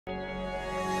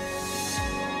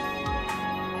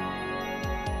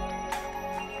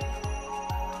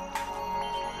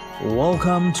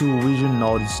Welcome to Region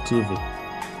Northeast TV.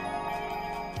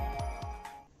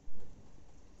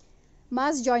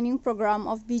 Mass joining program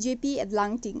of BJP at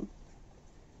Langting.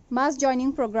 Mass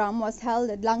joining program was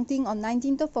held at Langting on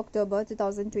 19th of October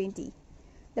 2020.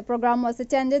 The program was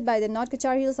attended by the North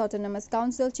Kachar Hills Autonomous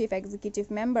Council Chief Executive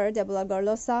Member Debolal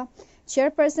Gorlosa,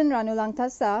 Chairperson Ranu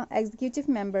Langthasa, Executive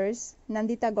Members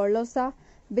Nandita Gorlosa,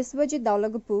 Biswajit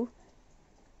Daoloagupu,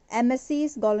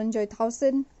 MSCs Golonjoy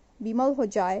Thaosen, Bimal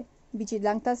Hojai, Bijit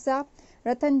Langthasa,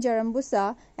 Rathan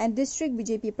Jarambusa, and District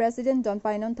BJP President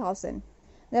Donpainon Thaosen.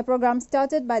 The program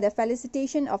started by the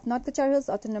felicitation of North Kachar Hills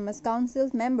Autonomous Council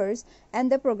members,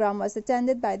 and the program was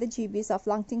attended by the GBs of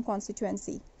Langting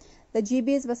Constituency. The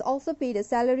GBs was also paid a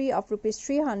salary of Rs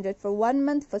 300 for 1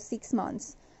 month for 6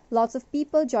 months. Lots of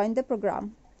people joined the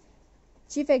program.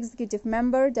 Chief Executive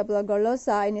Member Debolal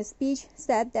Gorlosa in his speech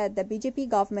said that the BJP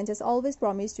government has always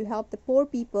promised to help the poor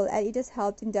people and it has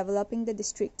helped in developing the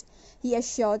district. He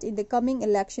assured in the coming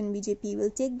election BJP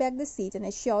will take back the seat and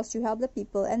assures to help the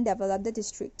people and develop the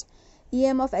district.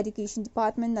 EM of Education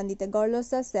Department Nandita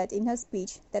Gorlosa said in her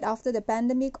speech that after the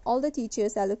pandemic, all the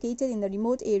teachers allocated in the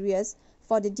remote areas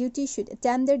for the duty should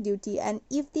attend their duty, and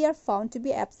if they are found to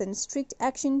be absent, strict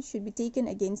action should be taken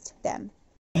against them.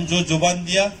 जो जुबान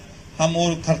दिया हम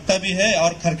और करता भी है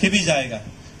और करके भी जाएगा।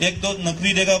 एक दो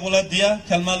नौकरी देगा बोला दिया,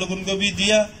 खेलमा लोगों को भी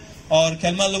दिया और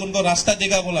खेलमा लोगों को रास्ता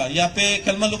देगा बोला। यहाँ पे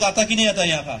खेलमा लोग आता कि नहीं आता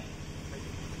यहाँ का?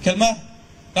 खेलमा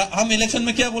हम इलेक्शन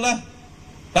में क्या बोला?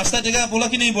 रास्ता देगा बोला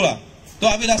कि नहीं बोला? तो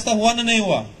अभी रास्ता हुआ ना नहीं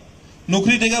हुआ?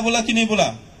 नौकरी देगा बोला कि नहीं बोला?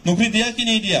 नौकरी दिया कि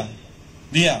नहीं दिया?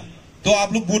 दिया। तो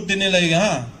आप लोग वोट देने लगेगा,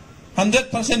 हाँ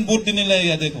 100% वोट देने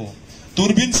लगेगा। देखो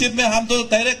दूरबीन सीट में हम तो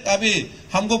डायरेक्ट अभी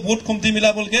हमको वोट कमती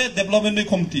मिला बोल के डेवलपमेंट भी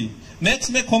कमती,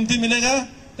 नेक्स्ट में कमती मिलेगा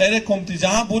डायरेक्ट कमती,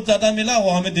 जहां वोट ज्यादा मिला वो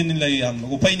हमें देने लगेगा हम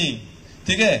लोग, उपाय नहीं।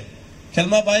 ठीक है,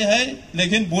 खेलमा भाई है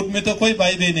लेकिन वोट में तो कोई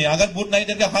भाई भी नहीं। अगर वोट नहीं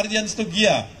देकर हार गया तो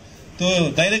गया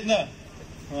तो डायरेक्ट ना,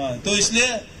 तो इसलिए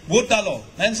वोट डालो।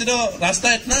 नहीं से तो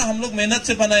रास्ता इतना हम लोग मेहनत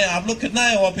से बनाए, आप लोग कितना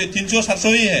है वहाँ पे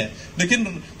 300-700 ही है, लेकिन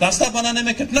रास्ता बनाने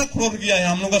में कितना करोड़ गया है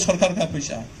हम लोग का सरकार का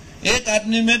पैसा। एक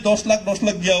आदमी में 10 लाख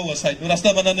गया हुआ शायद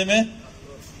रास्ता बनाने में।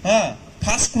 हाँ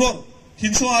 5 करोड़,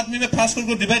 300 आदमी में 5 करोड़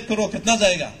को डिवाइड करो कितना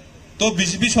जाएगा। तो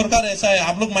बीजेपी सरकार ऐसा है,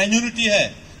 आप लोग माइनॉरिटी है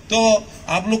तो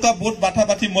आप लोग का वोट बांटा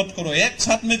बांटी मत करो, एक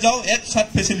साथ में जाओ, एक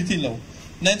साथ फैसिलिटी लो।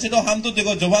 नहीं से तो हम तो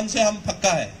देखो जवान से हम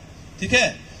पक्का है। ठीक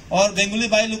है, और बेंगोली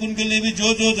भाई लोगों के लिए भी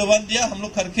जो जो जवान दिया हम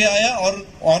लोग करके आया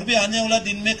और भी आने वाला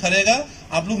दिन में करेगा।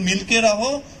 आप लोग मिल के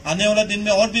रहो, आने वाला दिन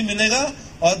में और भी मिलेगा।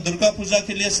 और दुर्गा पूजा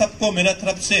के लिए सबको मेरा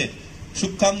तरफ से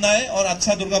शुभकामनाएं और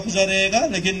अच्छा दुर्गा पूजा रहेगा।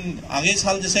 लेकिन आगे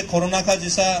साल जैसे कोरोना का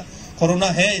जैसा कोरोना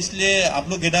है, इसलिए आप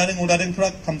लोग गैदरिंग उडारिंग थोड़ा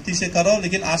कमती से करो।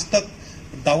 लेकिन आज तक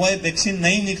दवाई वैक्सीन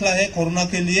नहीं निकला है कोरोना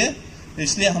के लिए,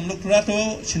 इसलिए हम लोग थोड़ा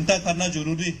तो चिंता करना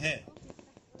जरूरी है।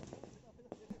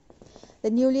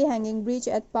 The newly hanging bridge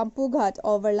at Pampu Ghat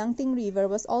over Langting River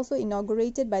was also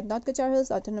inaugurated by North Kachar Hills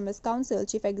Autonomous Council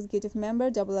Chief Executive Member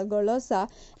Debolal Gorlosa,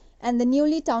 and the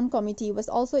newly town committee was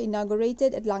also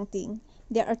inaugurated at Langting.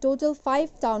 There are total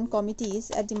 5 town committees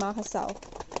at the Mahasau.